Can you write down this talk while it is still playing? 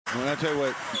When I tell you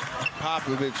what,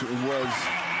 Popovich was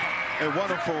a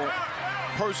wonderful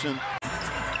person.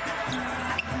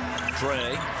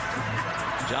 Trey,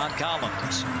 John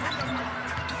Collins.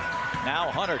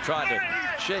 Now Hunter trying to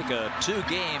shake a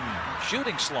 2-game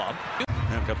shooting slump.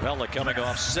 And Capella coming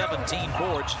off 17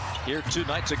 boards here 2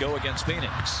 nights ago against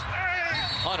Phoenix.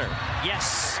 Hunter,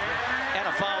 yes, and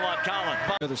a foul on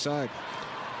Collins. Other side.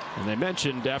 And they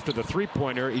mentioned after the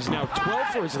three-pointer, he's now 12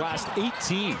 for his last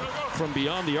 18 from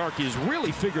beyond the arc. He's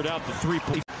really figured out the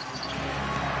three-point.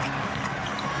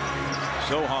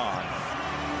 Sohan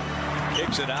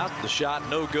kicks it out. The shot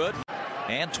no good.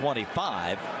 And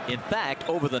 25. In fact,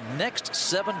 over the next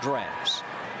 7 drafts,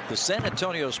 the San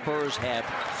Antonio Spurs have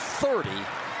 30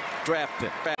 draft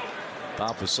picks.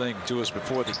 Bob was saying to us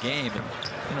before the game,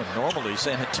 normally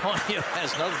San Antonio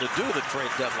has nothing to do with the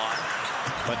trade deadline.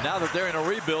 But now that they're in a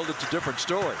rebuild, it's a different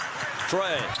story.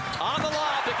 Trey on the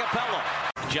lob to Capella.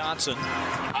 Johnson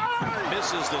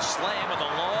misses the slam with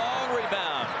a long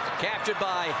rebound. Captured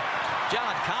by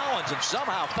John Collins and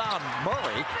somehow found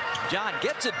Murray. John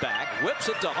gets it back, whips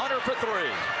it to Hunter for 3.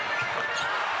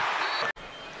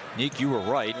 Neek, you were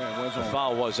right. Yeah, the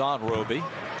foul was on Roby.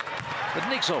 But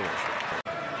Neek's always right.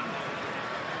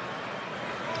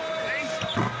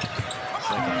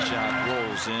 Second shot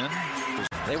rolls in.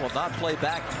 They will not play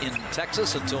back in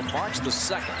Texas until March the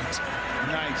 2nd.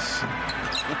 Nice.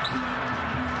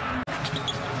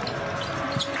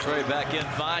 Trey back in,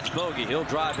 finds Bogey. He'll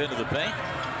drive into the paint.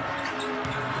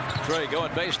 Trey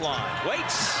going baseline.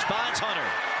 Waits, finds Hunter.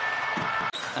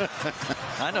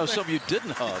 I know some of you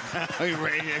didn't hug.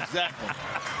 Exactly.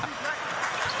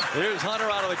 Here's Hunter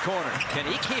out of the corner. Can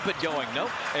he keep it going?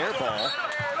 Nope. Air ball.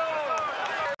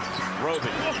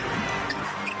 Roby.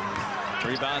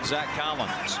 Rebound Zach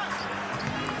Collins.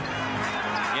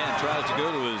 Again, tries to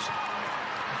go to his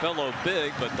fellow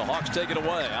big, but the Hawks take it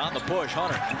away. On the push,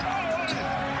 Hunter.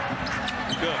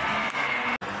 Good.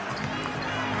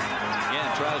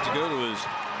 Again, tries to go to his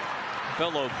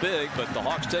fellow big, but the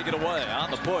Hawks take it away.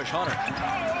 On the push, Hunter.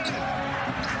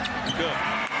 Good.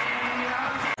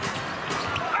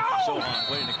 Sohan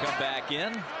waiting to come back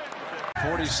in.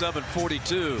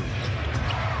 47-42.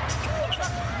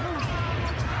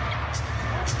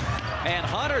 And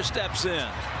Hunter steps in.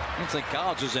 I don't think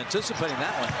Collins was anticipating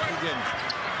that one.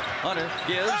 Hunter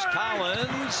gives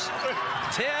Collins.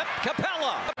 Tip.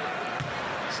 Capella.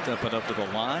 Stepping up to the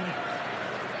line.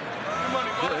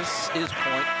 This is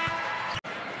point.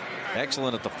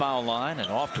 Excellent at the foul line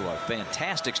and off to a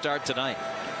fantastic start tonight.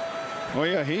 Oh,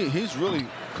 yeah, he's really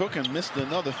cooking. Missed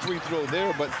another free throw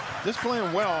there, but just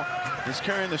playing well. He's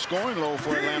carrying the scoring load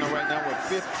for Atlanta right now with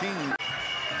 15.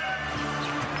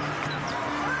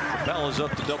 Capella's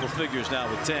up to double figures now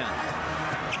with 10.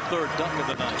 Third dunk of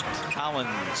the night.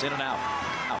 Collins in and out.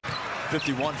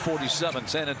 51-47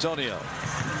 San Antonio.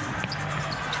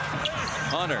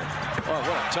 Hunter. Oh,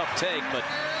 what a tough take, but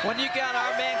when you got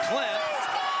our man Clint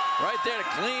right there to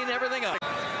clean everything up.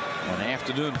 An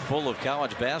afternoon full of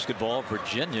college basketball.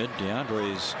 Virginia,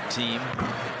 DeAndre's team,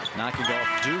 knocking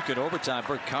off Duke in overtime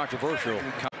for a controversial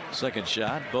second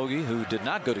shot. Bogey, who did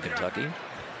not go to Kentucky,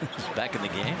 is back in the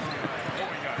game.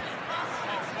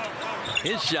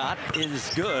 His shot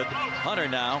is good. Hunter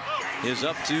now is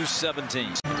up to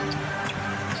 17.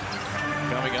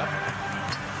 Coming up.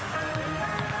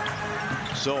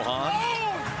 Sohan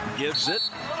gives it.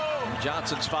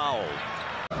 Johnson's fouled.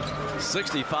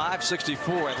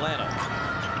 65-64 Atlanta.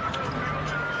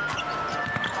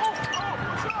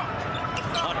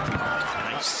 Hunter.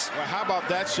 Nice. Well, how about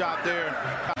that shot there?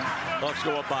 Bucks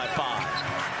go up by 5.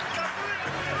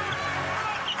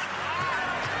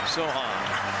 Sohan.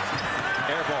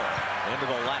 Air ball into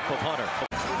the lap of Hunter.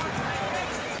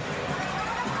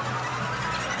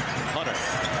 Hunter.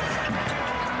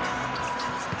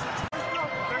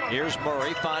 Here's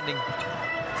Murray finding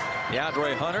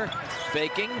DeAndre Hunter.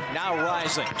 Faking, now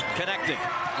rising, connecting.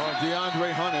 Oh,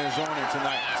 DeAndre Hunter is on it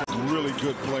tonight. He's a really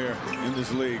good player in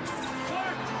this league.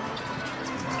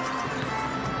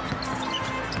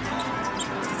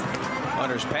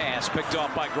 Hunter's pass picked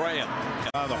off by Graham.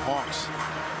 The Hawks.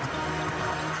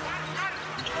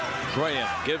 Graham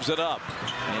gives it up.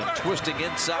 And twisting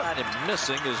inside and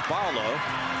missing is Barlow.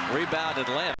 Rebound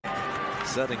Atlanta.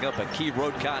 Setting up a key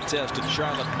road contest in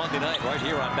Charlotte Monday night right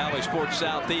here on Valley Sports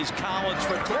Southeast. Collins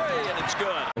for 3, and it's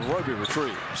good. Roby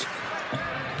retrieves.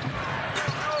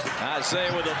 I say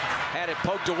with him, had it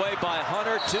poked away by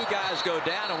Hunter. 2 guys go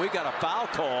down, and we got a foul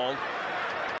called.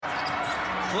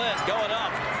 Clint going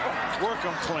up. Work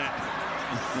on Clint.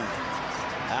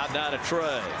 Out now to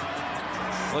Trey.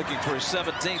 Looking for his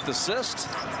 17th assist.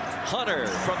 Hunter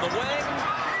from the wing.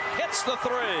 Hits the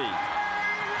 3.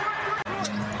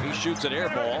 He shoots an air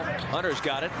ball. Hunter's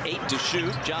got it. 8 to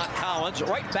shoot. John Collins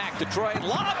right back to Troy.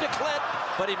 Lob to Clint,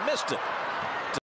 but he missed it.